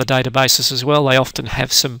at these other databases as well. They often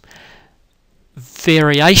have some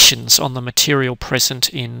variations on the material present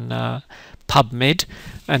in PubMed,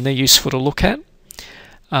 and they're useful to look at.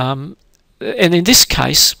 And in this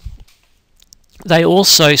case, they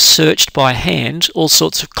also searched by hand all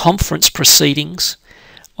sorts of conference proceedings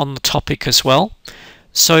on the topic as well.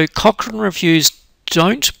 So Cochrane reviews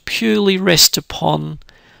don't purely rest upon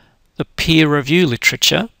the peer review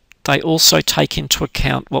literature. They also take into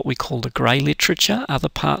account what we call the grey literature, other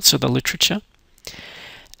parts of the literature.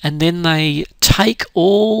 And then they take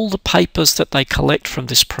all the papers that they collect from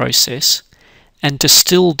this process and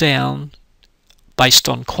distill down based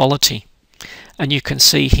on quality. And you can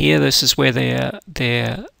see here, this is where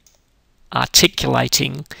they're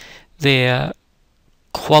articulating their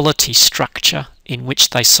quality structure in which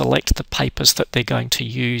they select the papers that they're going to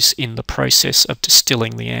use in the process of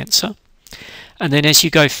distilling the answer. And then as you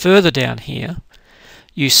go further down here,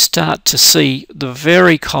 you start to see the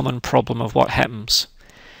very common problem of what happens.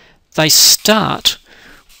 They start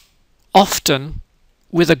often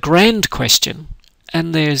with a grand question,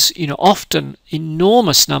 and there's often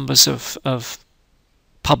enormous numbers of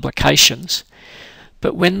publications,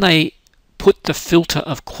 but when they put the filter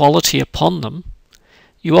of quality upon them,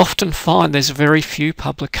 you often find there's very few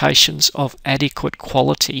publications of adequate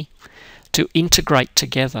quality to integrate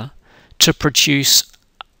together to produce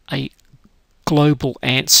a global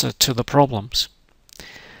answer to the problems.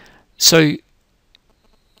 So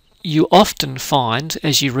you often find,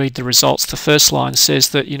 as you read the results, the first line says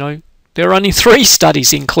that there are only 3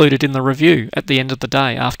 studies included in the review at the end of the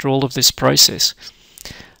day after all of this process.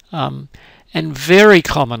 And very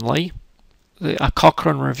commonly, a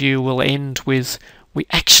Cochrane review will end with, we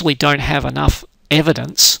actually don't have enough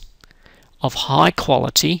evidence of high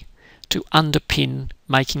quality to underpin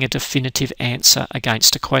making a definitive answer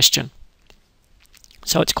against a question.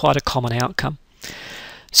 So it's quite a common outcome.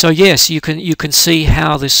 So yes, you can see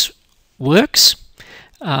how this works.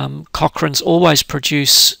 Cochrane's always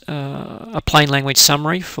produce a plain language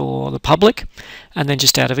summary for the public, and then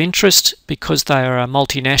just out of interest, because they are a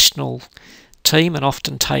multinational team and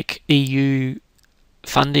often take EU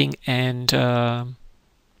funding and WHO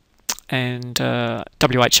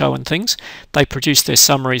and things, they produce their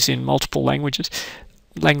summaries in multiple languages.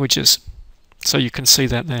 So you can see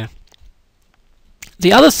that there.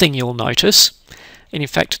 The other thing you'll notice, and in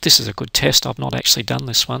fact this is a good test, I've not actually done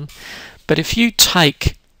this one, but if you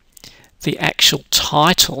take the actual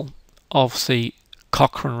title of the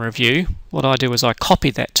Cochrane review, what I do is I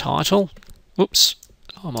copy that title. Whoops,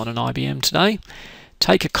 I'm on an IBM today.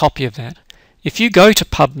 Take a copy of that. If you go to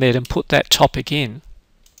PubMed and put that topic in,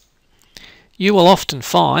 you will often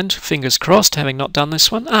find, fingers crossed, having not done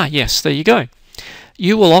this one, yes, there you go.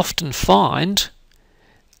 You will often find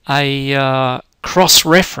a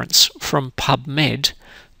cross-reference from PubMed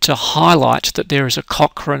to highlight that there is a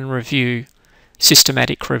Cochrane review,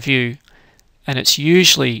 systematic review, and it's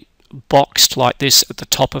usually boxed like this at the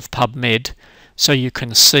top of PubMed, so you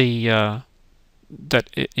can see that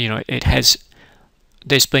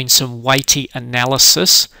there's been some weighty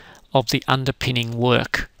analysis of the underpinning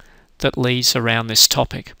work that leads around this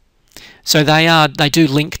topic. So they do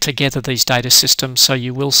link together, these data systems, so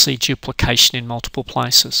you will see duplication in multiple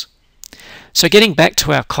places. So getting back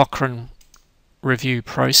to our Cochrane review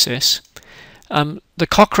process, the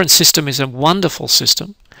Cochrane system is a wonderful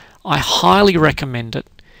system. I highly recommend it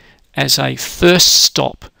as a first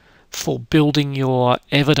stop for building your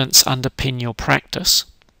evidence underpin your practice.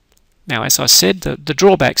 Now, as I said, the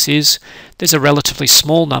drawbacks is there's a relatively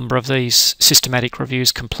small number of these systematic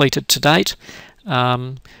reviews completed to date.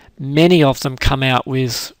 Many of them come out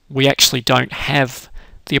with, we actually don't have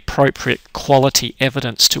the appropriate quality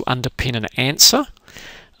evidence to underpin an answer.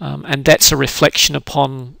 And that's a reflection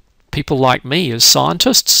upon people like me as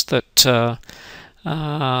scientists, that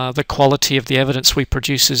the quality of the evidence we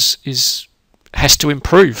produce has to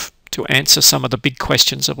improve to answer some of the big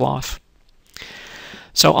questions of life.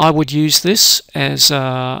 So I would use this as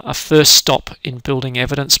a first stop in building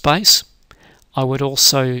evidence base. I would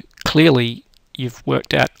also, clearly you've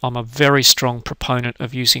worked out, I'm a very strong proponent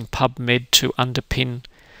of using PubMed to underpin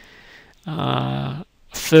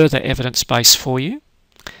further evidence base for you.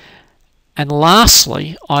 And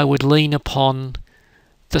lastly, I would lean upon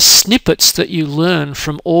the snippets that you learn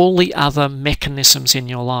from all the other mechanisms in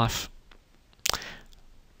your life.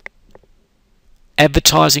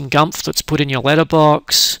 Advertising gumph that's put in your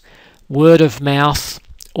letterbox, word of mouth,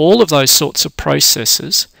 all of those sorts of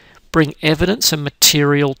processes bring evidence and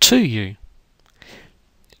material to you.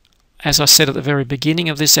 As I said at the very beginning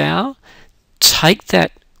of this hour, take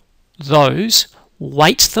those,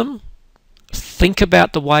 weight them, think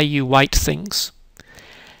about the way you weight things,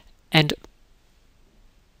 and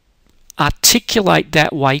articulate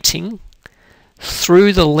that weighting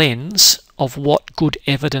through the lens of what good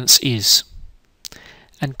evidence is.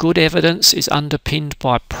 And good evidence is underpinned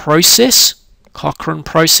by process. Cochrane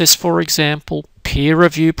process, for example, peer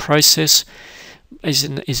review process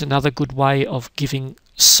is another good way of giving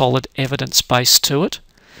solid evidence base to it.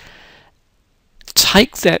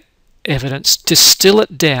 Take that evidence, distill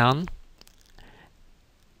it down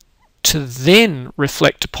to then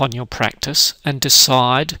reflect upon your practice and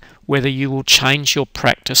decide whether you will change your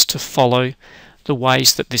practice to follow the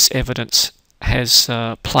ways that this evidence has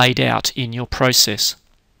played out in your process.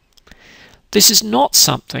 This is not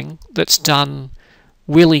something that's done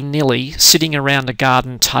willy-nilly, sitting around a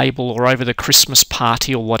garden table or over the Christmas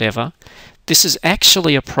party or whatever. This is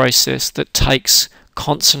actually a process that takes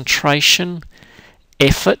concentration,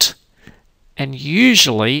 effort, and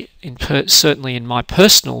usually, certainly in my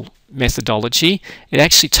personal methodology, it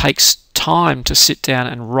actually takes time to sit down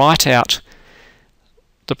and write out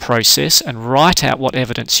the process and write out what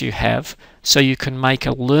evidence you have so you can make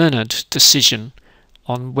a learned decision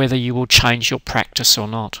on whether you will change your practice or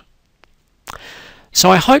not. So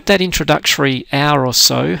I hope that introductory hour or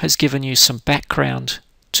so has given you some background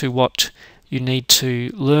to what you need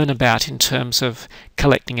to learn about in terms of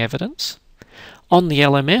collecting evidence. On the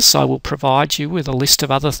LMS, I will provide you with a list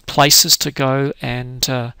of other places to go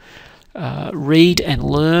and read and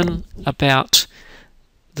learn about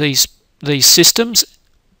these systems,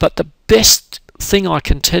 but the best thing I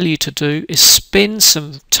can tell you to do is spend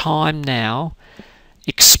some time now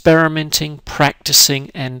experimenting, practicing,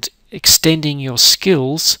 and extending your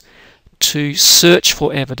skills to search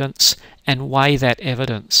for evidence and weigh that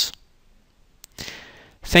evidence.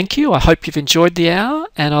 Thank you. I hope you've enjoyed the hour,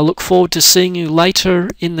 and I look forward to seeing you later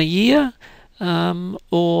in the year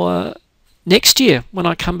or next year when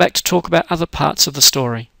I come back to talk about other parts of the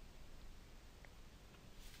story.